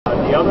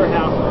The other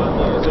half would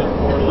use it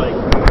for like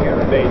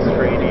computer-based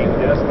training,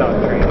 desktop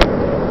training.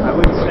 I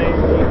would say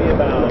maybe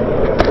about 20%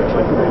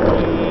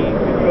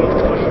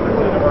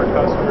 of our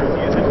customers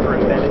use it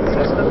for embedded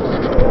systems,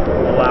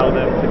 allow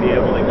them to be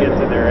able to get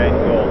to their end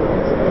goal.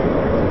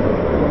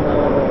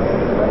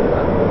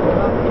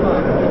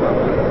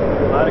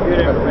 A lot of good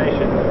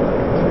information.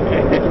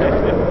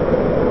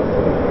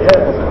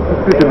 Yes.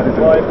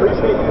 Well, I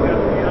appreciate you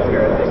having me out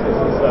here. I think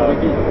this is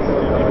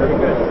very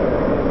good.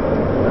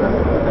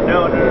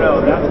 No.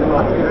 That's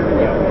all.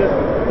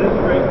 This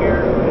right here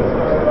is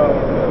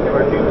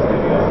our Geo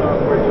Studio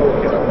software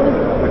toolkit,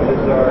 which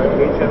is our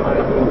HMI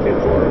toolkit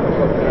for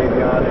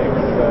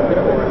avionics,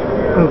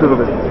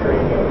 courseware,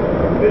 training,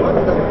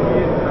 business,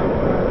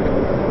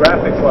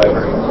 graphics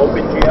library,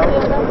 OpenGL.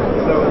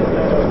 So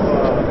instead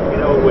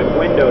of, with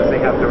Windows they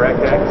have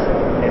DirectX,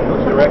 and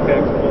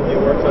DirectX only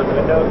works on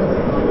Windows.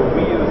 Well,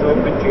 we use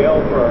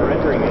OpenGL for our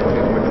rendering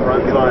engine, which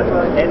runs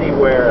on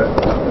anywhere,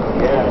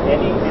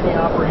 any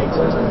operating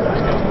system.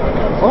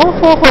 そう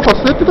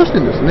やって出して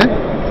るんですね。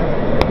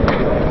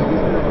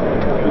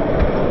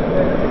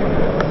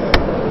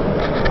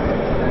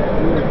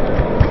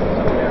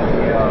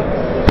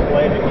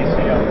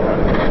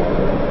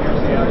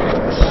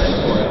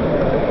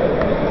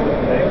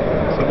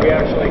We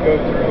actually go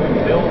through and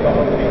build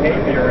all the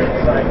behavior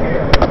inside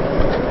here.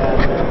 And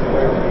that's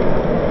where we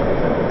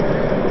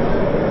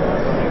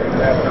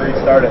have to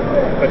restart it.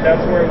 But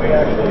that's where we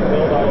actually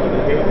build all the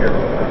behavior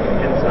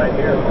inside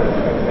here.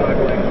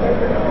 Toggling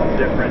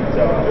different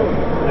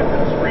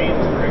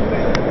screens, for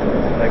example.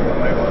 Like we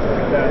might want to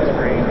do that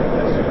screen or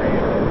this screen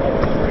or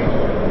this screen.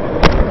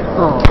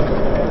 Oh.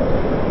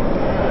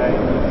 Alright,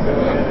 let's go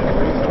ahead and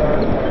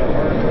restart my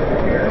work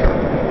over here.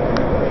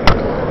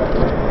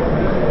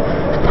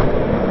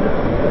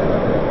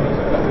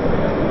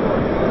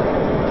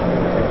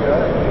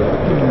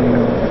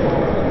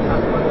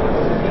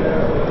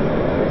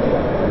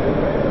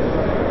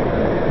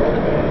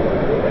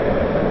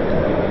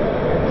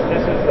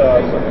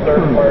 Some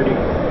third-party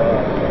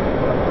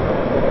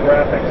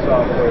graphics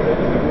software that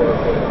we work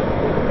with.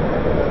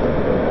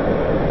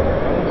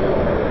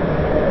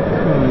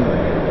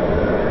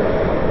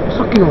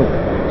 さっ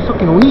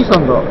きのお兄さ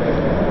んが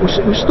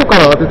牛とか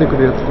出てく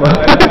るやつが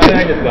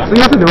すい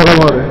ませんね、わがま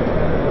まで。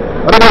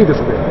あれがいいで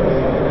すね。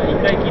一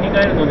回切り替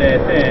えるので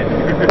1000円。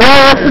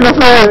ああ、すいませ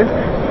ん。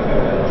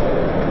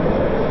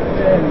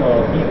1000円の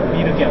ビ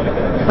ール券をいただ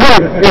きます。は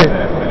い、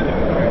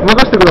任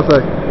せてくださ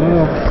い。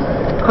もう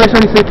会社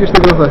に請求し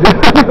てください。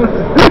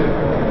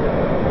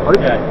あれ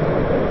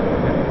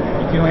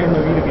？1万円の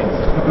ビール券です。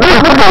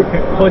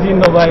個人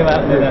の場合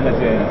は値段が違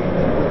います。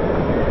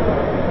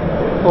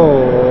お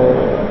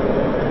ー。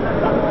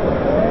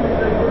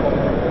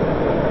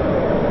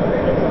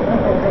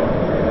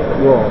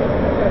うわ。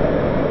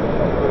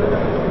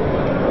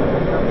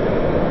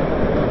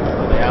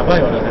やばい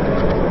わね。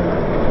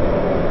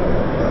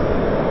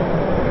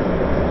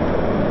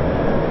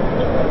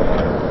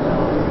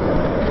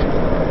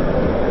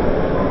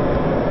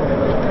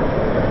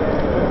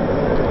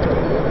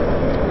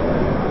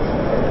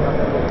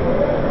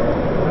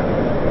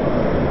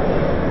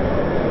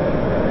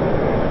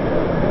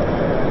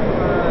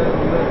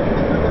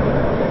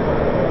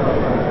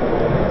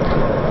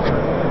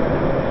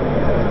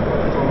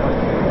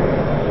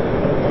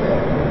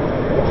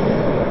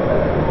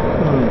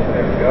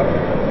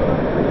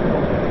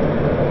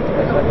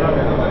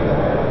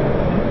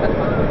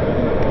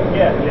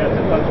Yeah, it's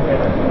a touch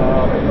pad.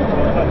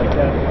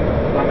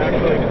 I'm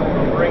actually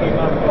bringing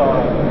up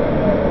a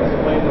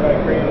display that I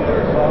created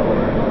in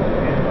software,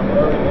 and I'm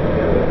loading it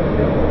to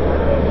this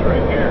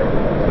right here.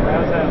 So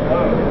as that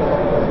loads,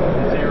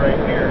 you see right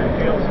here,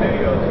 Geo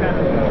Studio is kind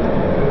of a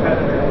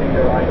competitor to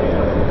your idea.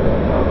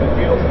 But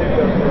Geo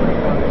Studio is really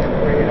fun to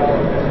create all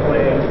the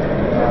displays,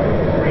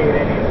 create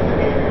any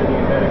behavior, the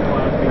embedded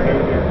class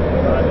behavior,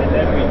 and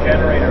then we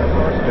generate our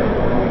source code.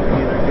 We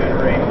can either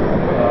generate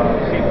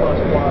C++,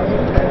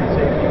 embedded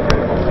safety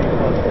critical C++,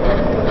 or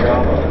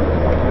Java.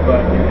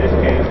 But in this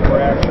case,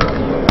 we're actually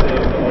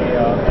using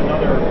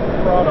another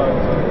product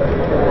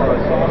for a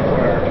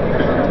software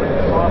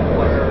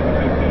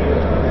PPU.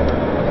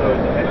 So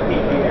it's an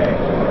FPGA.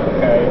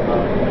 Okay,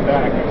 in the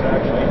back, there's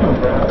actually no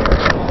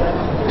graphics.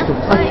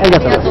 はい、ありが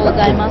とうご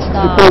ざいまし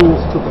た。ちょ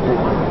っと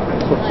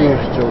そっちの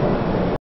主張。